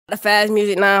The Fast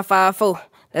Music 954.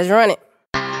 Let's run it.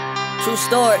 True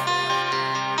story.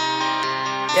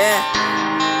 Yeah.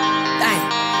 Dang.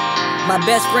 My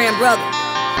best friend, brother.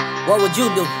 What would you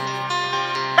do?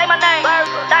 Say my name.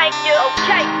 Burga. Thank you.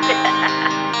 Okay.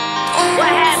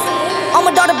 What happened? On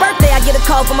my daughter's birthday, I get a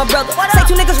call from my brother. Say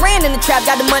 2 niggas ran in the trap,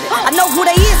 got the money. I know who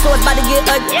they is, so it's about to get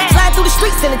ugly. Slide through the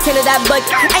streets in the tent of that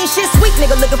bucket. Ain't shit sweet,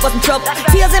 nigga looking for some trouble.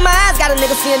 Tears in my eyes, got a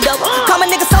nigga seeing double. Call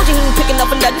my nigga soldier, he ain't picking up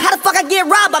for nothing. How the fuck I get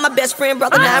robbed by my best friend,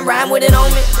 brother? Now I'm riding with it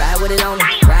on me. Ride with it on me.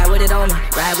 Ride with it on me.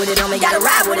 Ride with it on me. Gotta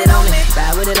ride with it on me.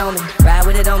 Ride with it on me. Ride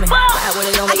with it on me. Ride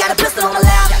with it on me. I got a pistol on my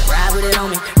lap. Gotta ride with it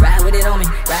on me. Ride with it on me.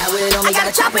 Ride with it on me. I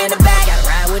got a chopper in the back. Gotta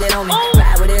ride with it on me.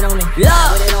 Ride with it on me.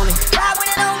 Ride with it on me. Ride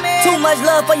with it on me. Too much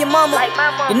love for your mama.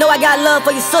 You know I got love for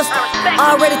your sister.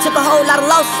 Already took a whole lot of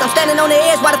losses. I'm standing on the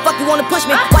edge. Why the fuck you wanna push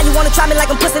me? Why you wanna try me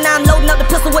like I'm pussy? Now I'm loading up the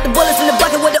pistol with the bullets in the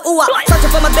bucket with the ooh-ah. Searching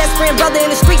for my best friend, brother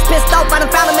in the streets, pissed off. I done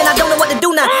found him and I don't know what to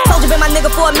do now. Soldier been my nigga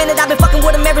for a minute. I've been fucking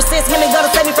with him ever since. Him and Gutter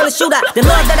saved me from the shootout. The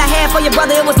love that I had for your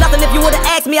brother, it was nothing. If you would've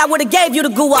asked me, I would've gave you the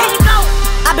goo-ah.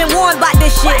 I've been warned about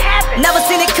this shit. Never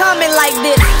seen it coming like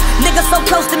this. Niggas so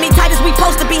close to me, tight as we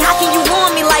supposed to be. How can you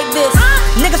warn me like this?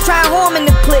 Niggas try and harm in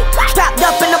the clip. Strapped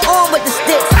up and I'm armed with the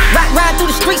sticks. Ride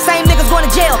through the streets, same niggas going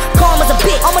to jail. Calm as a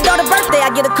bitch. On my daughter's birthday, I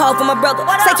get a call from my brother.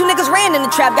 Say 2 niggas ran in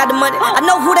the trap, got the money. I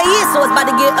know who they is, so it's about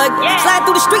to get ugly. Slide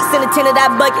through the streets in the tent of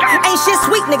that bucket. Ain't shit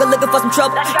sweet, nigga looking for some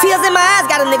trouble. Tears in my eyes,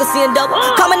 got a nigga seeing double.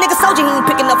 Call my nigga soldier, he ain't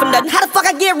picking up for nothing. How the fuck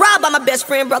I get robbed by my best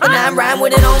friend, brother? Now I'm riding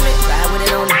with it on me. Ride with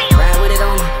it on me. Ride with it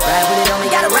on me. Ride with it on me.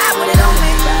 Gotta ride with it on me.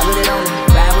 Ride with it on me.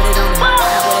 Ride with it on me.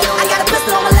 Ride with it on me. I got a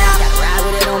pistol on my lap. Gotta ride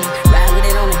with it on me. Ride with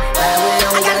it on me. Ride with it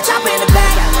on me. I got a chopper in the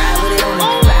back. Gotta ride with it on me.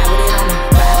 Ride with it on me.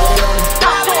 Ride with it on me.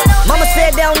 Ride with it on me. Mama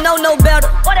said they don't know no better.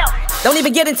 What else? Don't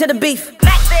even get into the beef.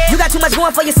 You got too much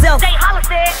going for yourself.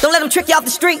 Don't let them trick you off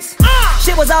the streets.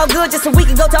 Shit was all good just a week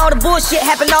ago. To all the bullshit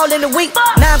happened all in a week.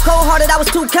 Now I'm cold-hearted, I was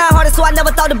too kind-hearted, so I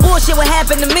never thought the bullshit would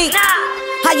happen to me.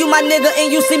 How you my nigga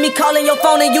and you see me calling your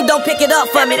phone and you don't pick it up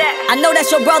for me? I know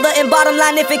that's your brother and bottom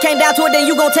line, if it came down to it, then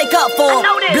you gon' take up for him.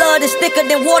 Blood is thicker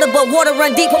than water, but water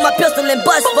run deep. Put my pistol and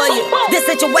bust for you. This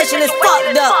situation is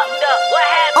fucked up.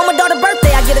 On my daughter's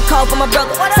birthday, I get a call from my brother.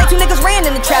 Say 2 niggas ran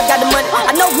in the trap, got the money.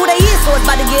 I know who they is, so it's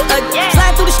about to get ugly.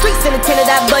 Slide through the streets in the tent of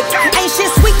that bucket. Ain't shit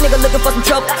sweet, nigga looking for some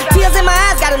trouble. Tears in my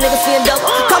eyes, got a nigga seeing double.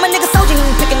 Call my nigga soldier, he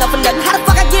ain't picking up for nothing. How the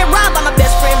fuck I get robbed by my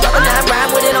best friend, brother? Now I'm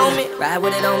riding with it on me. Ride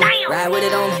with it on me. Ride with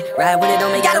it on me. Ride with it on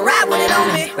me. Gotta ride with it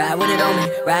on me. Ride with it on me.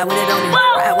 Ride with it on me.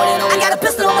 Ride with it on me. I got a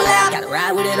pistol on my lap. Gotta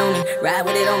ride with it on me. Ride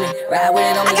with it on me. Ride with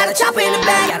it on me. I got a chopper in the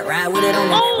back. Gotta ride with it on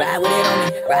me. Ride with it on me.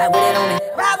 Ride with it on me.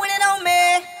 Ride with it on me.